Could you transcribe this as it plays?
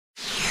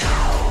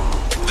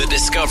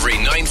Discovery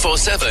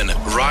 947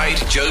 Ride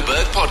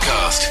Joburg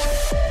podcast.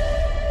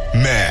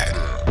 Man,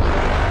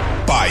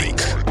 bike,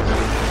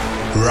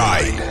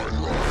 ride,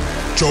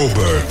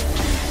 Joburg.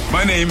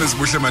 My name is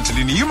Buhle and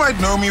Shannon. You might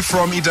know me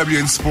from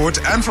EWN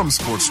Sport and from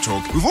Sports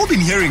Talk. We've all been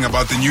hearing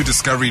about the new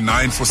Discovery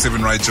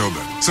 947 Ride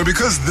Joburg. So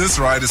because this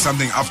ride is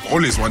something I've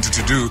always wanted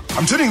to do,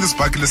 I'm turning this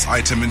bucket list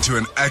item into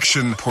an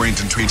action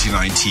point in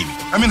 2019.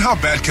 I mean, how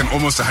bad can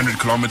almost 100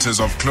 kilometers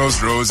of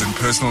closed roads and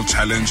personal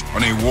challenge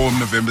on a warm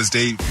November's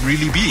day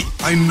really be?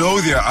 I know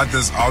there are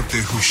others out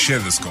there who share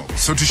this goal.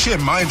 So to share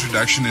my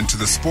introduction into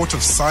the sport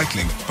of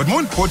cycling, but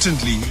more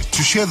importantly,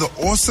 to share the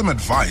awesome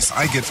advice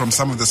I get from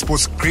some of the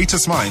sport's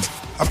greatest minds,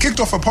 I've kicked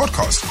off a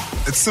podcast.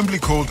 It's simply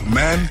called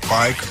Man,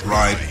 Bike,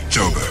 Ride,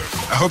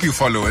 Joburg. I hope you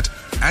follow it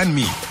and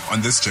me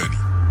on this journey.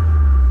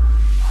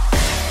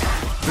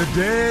 The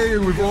day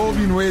we've all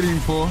been waiting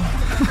for,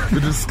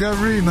 the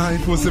Discovery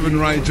 947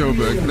 Ride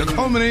Joburg. The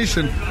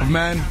culmination of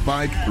Man,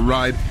 Bike,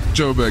 Ride,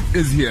 Joburg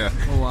is here.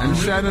 Oh, wow. And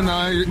Shan and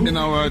I in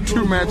our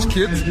two-match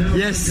kit.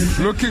 Yes.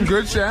 Looking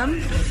good,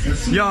 Shan?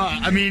 Yeah,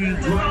 I mean,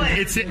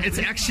 it's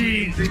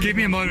actually, give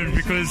me a moment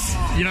because,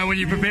 you know, when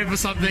you prepare for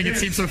something, it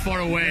seems so far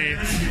away.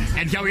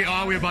 And here we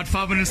are, we're about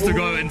 5 minutes to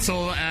go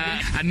until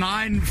a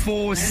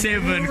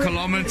 947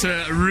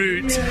 kilometer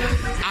route.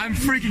 I'm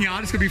freaking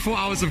out. It's going to be 4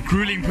 hours of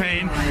grueling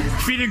pain.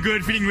 Feeling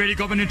good, feeling ready,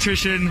 got my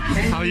nutrition.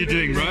 How are you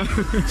doing, bro?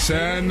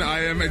 Shan,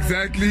 I am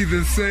exactly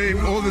the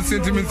same. All the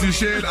sentiments you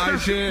shared, I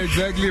share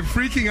exactly.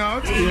 Freaking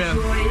out. Yeah.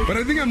 But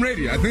I think I'm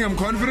ready. I think I'm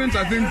confident.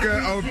 I think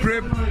our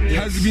prep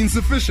has been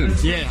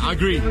sufficient. Yeah, I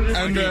agree.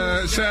 And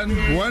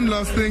Shan, one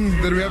last thing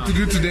that we have to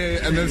do today,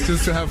 and that's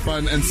just to have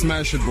fun and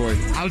smash it, boy.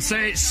 I would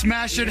say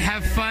smash it,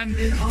 have fun,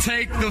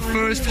 take the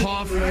first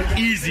half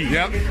easy.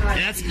 Yep.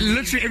 And that's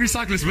literally every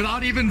cyclist.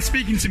 Without even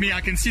speaking to me,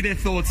 I can see their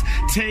thoughts.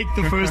 Take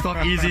the first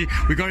half easy.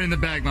 We got it in the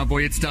bag, my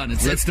boy. It's done.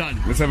 It's done.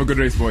 Let's have a good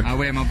race, boy.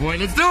 Away, my boy.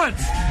 Let's do it.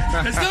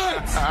 Let's do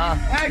it.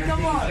 Hey,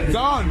 come on. It's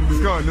on.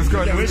 Let's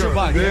go. Yeah, where's your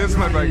bike? There's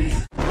my bike.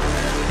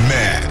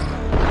 Man,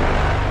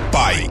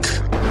 bike,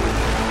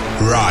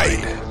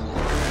 ride,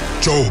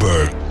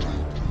 Joburg.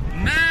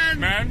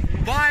 Man,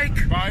 bike,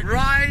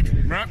 ride,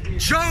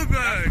 Joburg.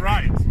 That's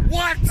right.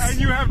 What? And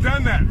you have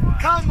done that.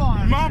 Come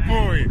on. My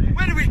boy.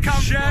 Where do we come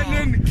from?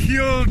 Shannon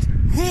killed.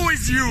 Who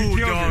is you,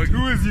 dog?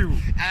 Who is you?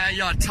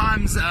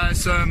 Times,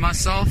 so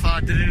myself, I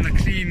did it in a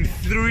clean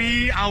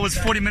 3 hours,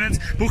 40 minutes.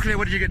 Buhle,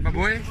 what did you get, my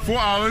boy? 4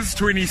 hours,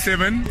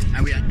 27.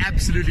 And we are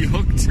absolutely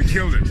hooked. We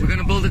killed it. We're going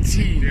to build a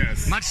team.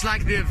 Yes. Much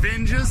like the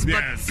Avengers,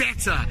 Yes. but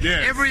better.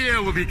 Yes. Every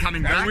year we'll be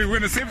coming back. And we're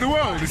going to save the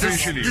world,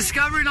 essentially.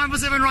 Discovery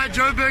 947 Ride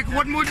Joburg,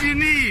 what more do you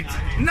need?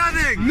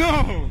 Nothing.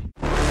 No.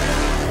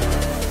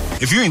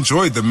 If you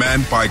enjoyed the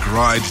Man, Bike,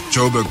 Ride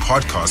Joburg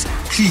podcast,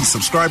 please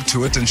subscribe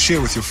to it and share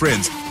with your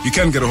friends. You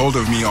can get a hold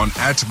of me on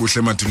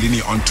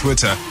 @Buhle on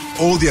Twitter.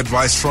 All the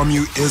advice from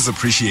you is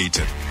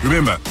appreciated.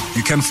 Remember,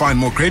 you can find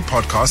more great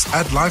podcasts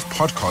at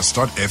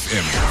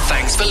livepodcast.fm.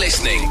 Thanks for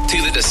listening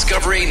to the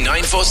Discovery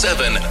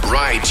 947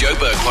 Ride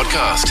Joburg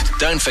podcast.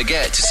 Don't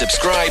forget to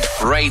subscribe,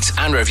 rate,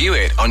 and review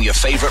it on your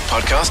favorite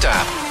podcast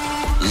app.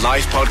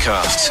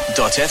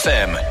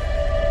 livepodcast.fm.